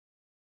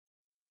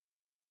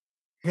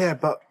Yeah,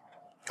 but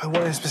I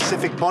wanted a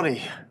specific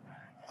body,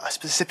 a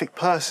specific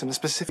person, a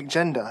specific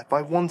gender. If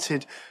I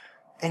wanted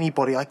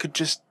anybody, I could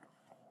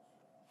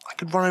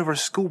run over a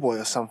schoolboy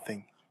or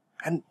something.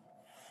 And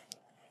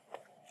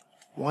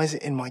why is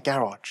it in my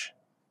garage?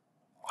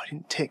 I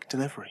didn't tick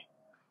delivery.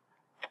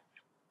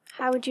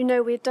 How would you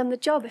know we had done the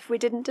job if we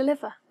didn't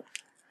deliver?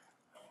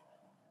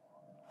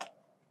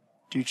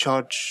 Do you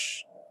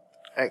charge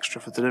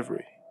extra for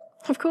delivery?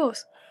 Of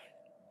course.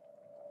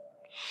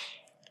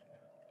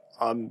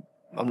 I'm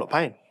not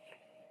paying.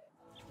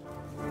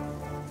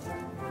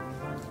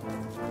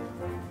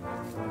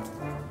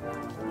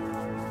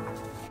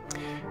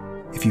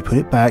 If you put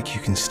it back,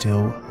 you can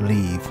still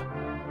leave.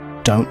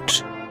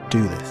 Don't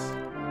do this.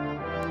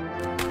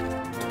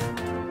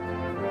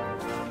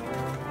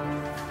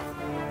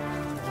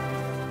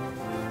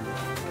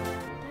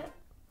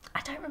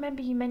 I don't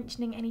remember you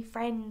mentioning any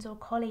friends or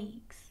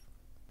colleagues.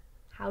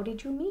 How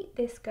did you meet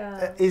this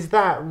girl? Is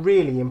that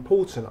really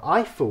important?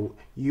 I thought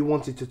you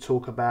wanted to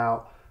talk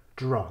about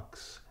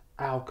drugs,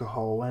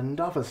 alcohol and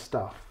other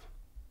stuff.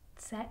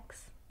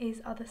 Sex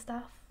is other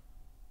stuff.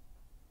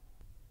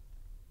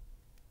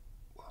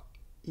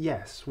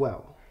 Yes,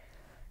 well,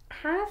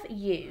 Have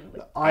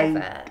you I'd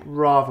ever...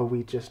 rather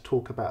we just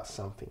talk about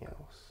something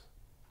else.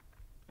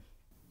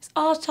 It's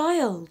our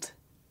child.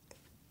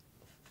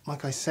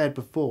 Like I said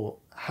before,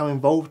 how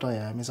involved I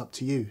am is up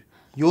to you.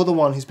 You're the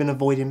one who's been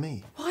avoiding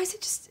me. Why is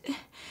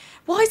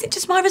it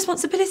just my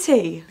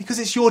responsibility? Because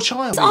it's your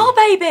child. It's our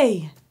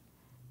baby.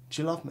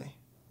 Do you love me?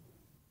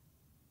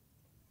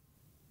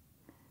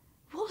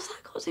 What's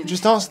that got to do with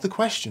Just it? answer the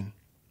question.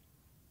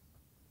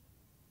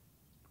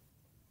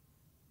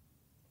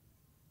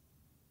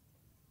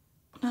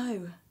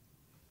 No.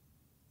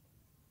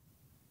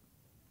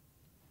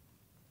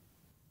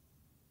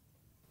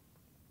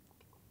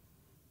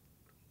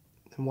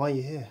 Then why are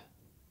you here?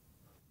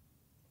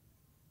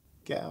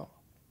 Get out.